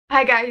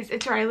Hi guys,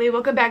 it's Riley.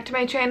 Welcome back to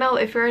my channel.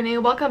 If you're new,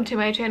 welcome to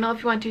my channel.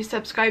 If you want to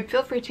subscribe,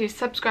 feel free to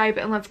subscribe,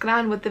 and let's get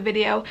on with the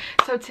video.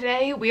 So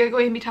today we are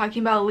going to be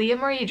talking about Leah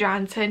Marie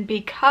Johnson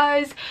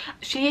because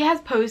she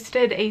has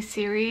posted a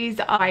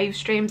series of live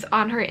streams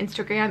on her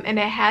Instagram and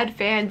it had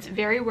fans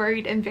very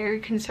worried and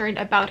very concerned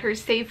about her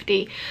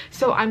safety.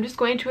 So I'm just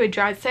going to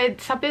address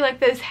it. Something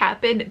like this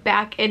happened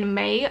back in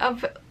May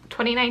of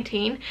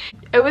 2019.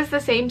 It was the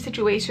same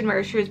situation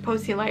where she was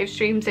posting live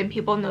streams and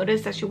people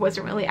noticed that she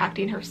wasn't really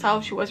acting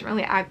herself. She wasn't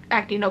really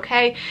acting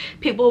okay.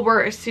 People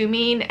were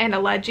assuming and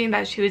alleging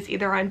that she was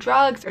either on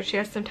drugs or she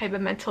has some type of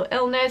mental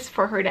illness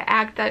for her to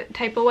act that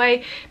type of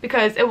way,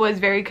 because it was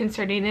very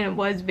concerning and it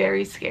was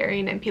very scary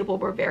and people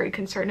were very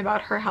concerned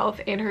about her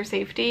health and her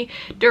safety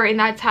during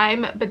that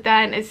time. But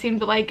then it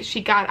seemed like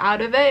she got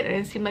out of it and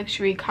it seemed like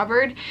she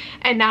recovered,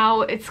 and now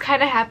it's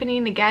kind of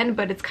happening again,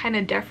 but it's kind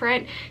of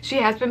different. She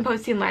has been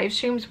posting live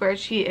streams where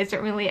she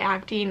isn't really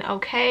acting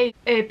okay.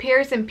 It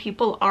appears and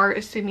people are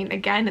assuming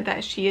again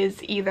that she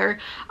is either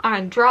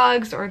on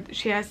drugs or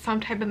she has some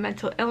type of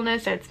mental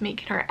illness that's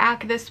making her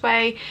act this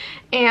way.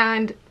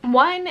 And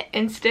one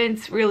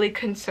instance really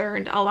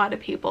concerned a lot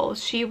of people.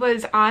 She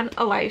was on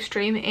a live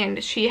stream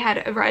and she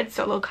had a red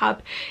Solo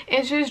cup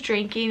and she was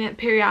drinking it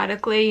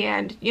periodically,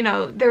 and you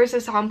know, there was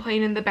a song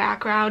playing in the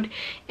background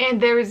and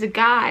there was a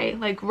guy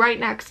like right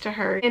next to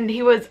her and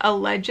he was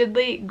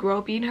allegedly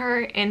groping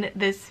her in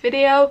this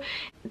video.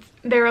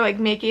 They were like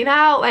making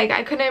out. Like,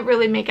 I couldn't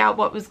really make out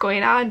what was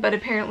going on, but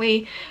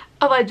apparently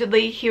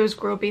allegedly he was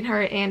groping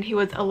her and he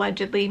was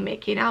allegedly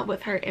making out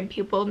with her, and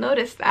people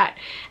noticed that.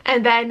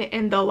 And then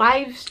in the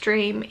live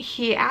stream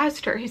he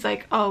asked her, he's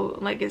like, oh,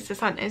 like, is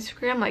this on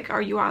Instagram? Like,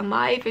 are you on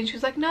live? And she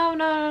was like, no, I'm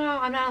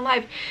not on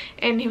live.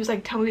 And he was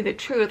like, tell me the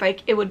truth,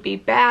 like, it would be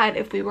bad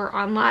if we were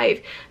on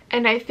live.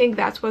 And I think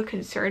that's what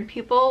concerned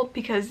people,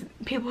 because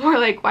people were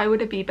like, why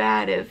would it be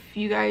bad if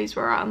you guys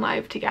were on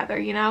live together,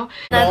 you know?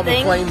 All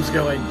the flames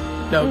going.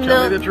 No,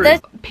 tell me the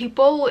truth.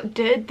 People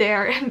did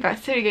their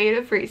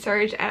investigative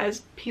research,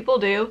 as people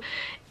do,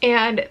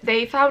 and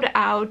they found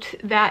out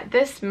that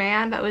this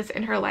man that was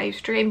in her live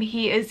stream,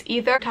 he is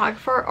either a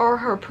photographer or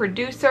her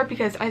producer,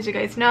 because as you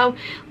guys know,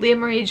 Leah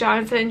Marie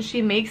Johnson,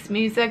 she makes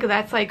music.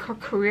 That's like her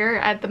career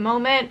at the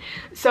moment.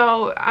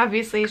 So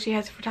obviously she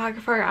has a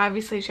photographer,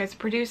 obviously she has a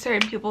producer,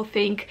 and people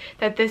think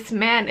that this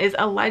man is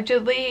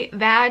allegedly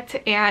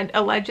that, and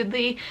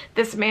allegedly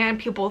this man,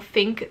 people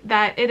think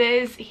that it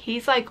is.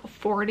 He's like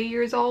 40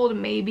 years old,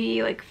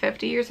 maybe like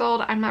 50 years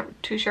old. I'm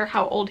not too sure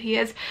how old he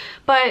is,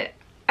 but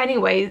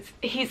anyways,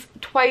 he's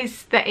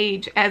twice the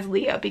age as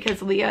Leah,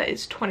 because Leah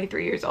is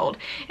 23 years old,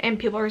 and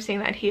people are saying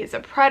that he is a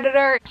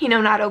predator, you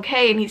know, not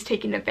okay, and he's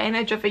taking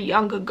advantage of a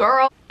younger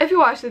girl. If you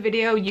watch the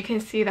video, you can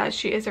see that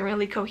she isn't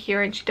really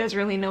coherent. She doesn't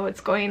really know what's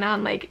going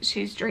on. Like,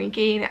 she's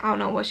drinking, I don't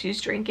know what she's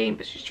drinking,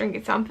 but she's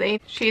drinking something.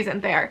 She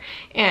isn't there,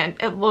 and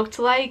it looked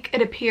like,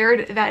 it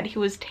appeared that he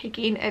was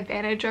taking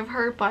advantage of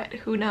her, but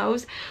who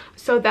knows.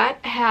 So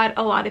that had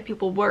a lot of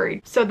people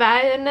worried. So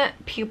then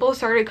people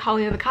started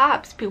calling the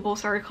cops. People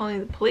started calling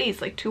the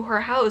police, like, to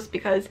her house,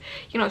 because,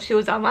 you know, she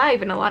was on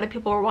live and a lot of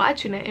people were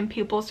watching it, and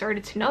people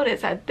started to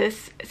notice that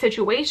this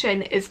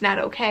situation is not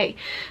okay.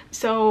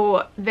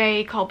 So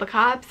they called the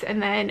cops,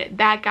 and then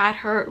that got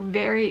her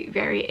very,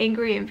 very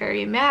angry and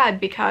very mad,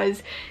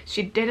 because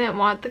she didn't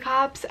want the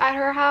cops at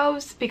her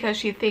house, because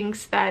she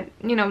thinks that,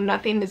 you know,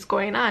 nothing is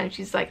going on.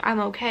 She's like, I'm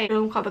okay,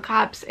 don't call the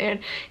cops. And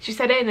she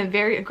said it in a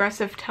very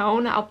aggressive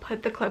tone. I'll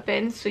put the clip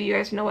in so you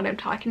guys know what I'm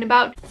talking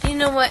about. You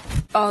know what,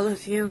 all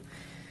of you,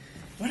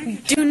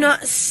 do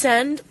not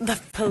send the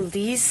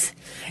police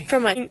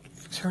from my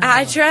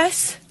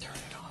address.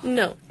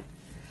 No,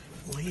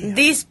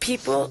 these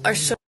people are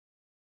so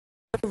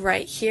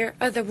right here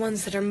are the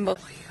ones that are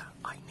most. Leah,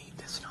 I need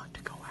this not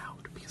to go out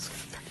because it'll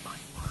affect my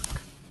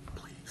work.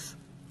 Please,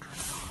 turn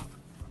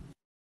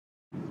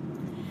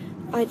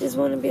it off. I just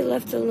want to be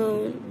left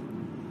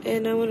alone,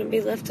 and I want to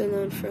be left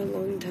alone for a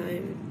long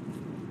time.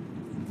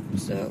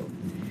 So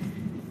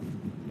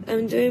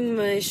I'm doing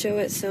my show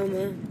at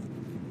Selma,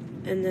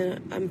 and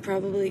then I'm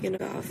probably gonna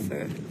go off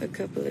for a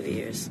couple of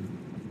years.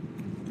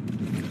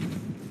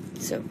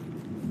 So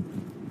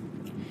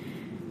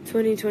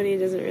 2020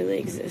 doesn't really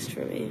exist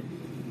for me.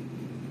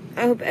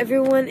 I hope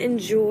everyone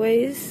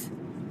enjoys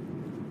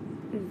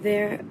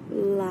their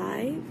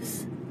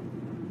lives.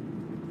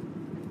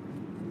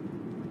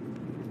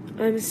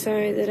 I'm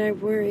sorry that I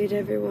worried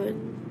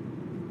everyone.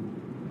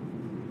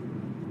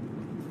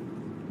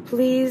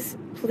 Please,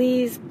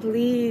 please,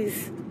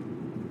 please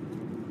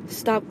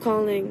stop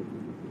calling.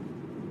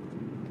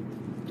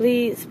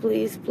 Please,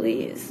 please,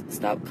 please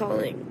stop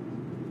calling.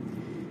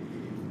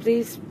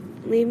 Please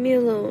leave me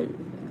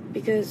alone,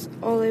 because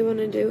all I want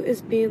to do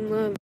is be in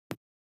love.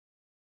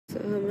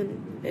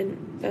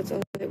 And that's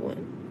all I want.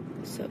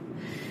 So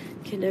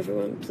Can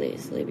everyone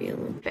please leave me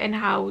alone? And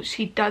how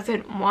she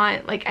doesn't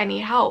want like any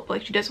help,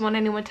 like she doesn't want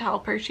anyone to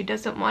help her, she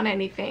doesn't want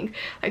anything,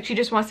 like she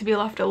just wants to be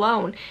left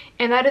alone.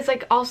 And that is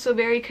like also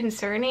very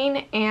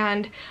concerning,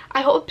 and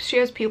I hope she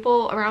has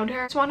people around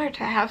her. I just want her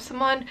to have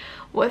someone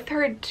with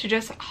her to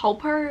just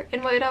help her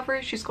in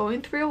whatever she's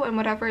going through and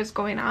whatever is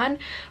going on.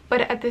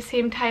 But at the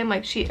same time,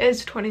 like, she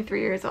is 23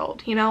 years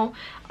old, you know.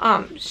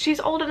 She's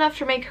old enough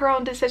to make her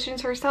own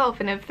decisions herself,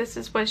 and if this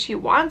is what she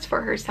wants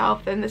for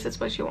herself, then this is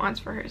what she wants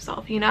for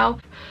herself, you know.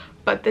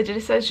 But the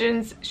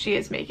decisions she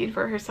is making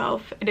for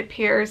herself, it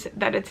appears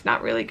that it's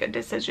not really good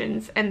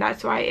decisions, and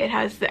that's why it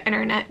has the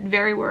internet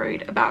very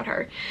worried about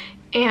her.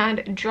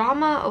 And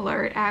Drama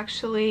Alert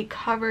actually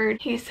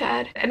covered, he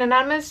said, an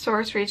anonymous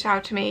source reached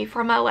out to me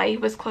from LA who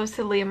was close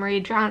to Leah Marie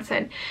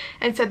Johnson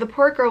and said the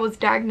poor girl was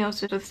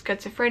diagnosed with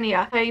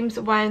schizophrenia. Claims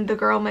when the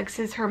girl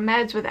mixes her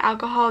meds with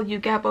alcohol, you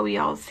get what we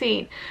all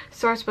seen.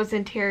 Source was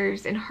in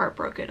tears and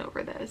heartbroken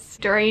over this.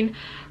 During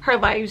her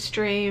live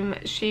stream,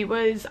 she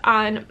was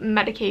on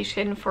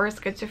medication for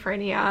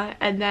schizophrenia,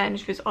 and then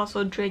she was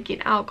also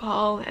drinking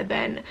alcohol, and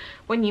then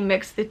when you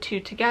mix the two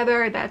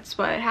together, that's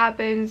what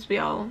happens. We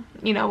all,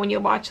 you know, when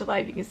you watch it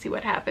live, you can see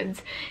what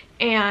happens.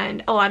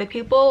 And a lot of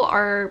people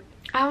are,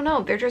 I don't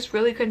know, they're just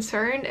really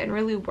concerned and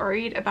really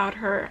worried about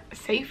her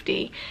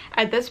safety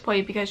at this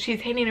point, because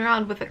she's hanging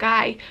around with a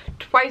guy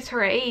twice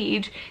her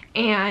age,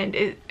 and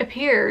it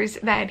appears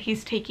that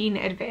he's taking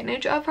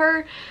advantage of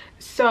her.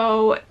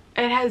 So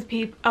it has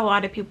a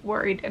lot of people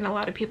worried and a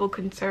lot of people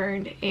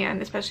concerned,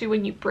 and especially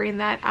when you bring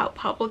that out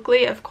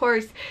publicly, of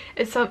course,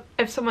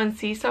 if someone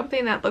sees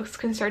something that looks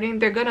concerning,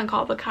 they're gonna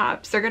call the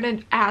cops. They're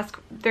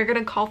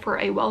gonna call for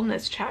a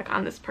wellness check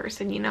on this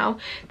person, you know.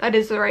 That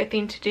is the right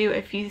thing to do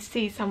if you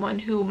see someone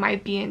who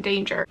might be in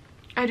danger.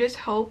 I just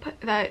hope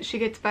that she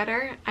gets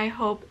better. I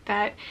hope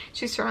that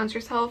she surrounds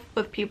herself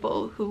with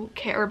people who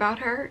care about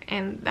her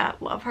and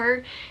that love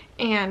her.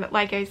 And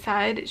like I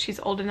said, she's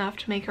old enough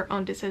to make her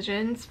own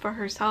decisions for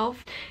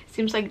herself.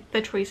 Seems like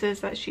the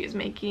choices that she is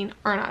making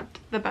are not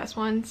the best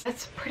ones.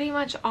 That's pretty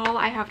much all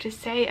I have to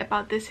say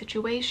about this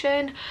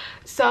situation.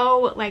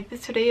 So like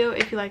this video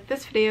if you like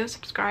this video,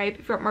 subscribe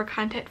if you want more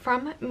content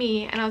from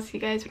me, and I'll see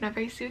you guys whenever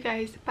I see you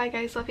guys. Bye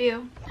guys, love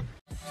you.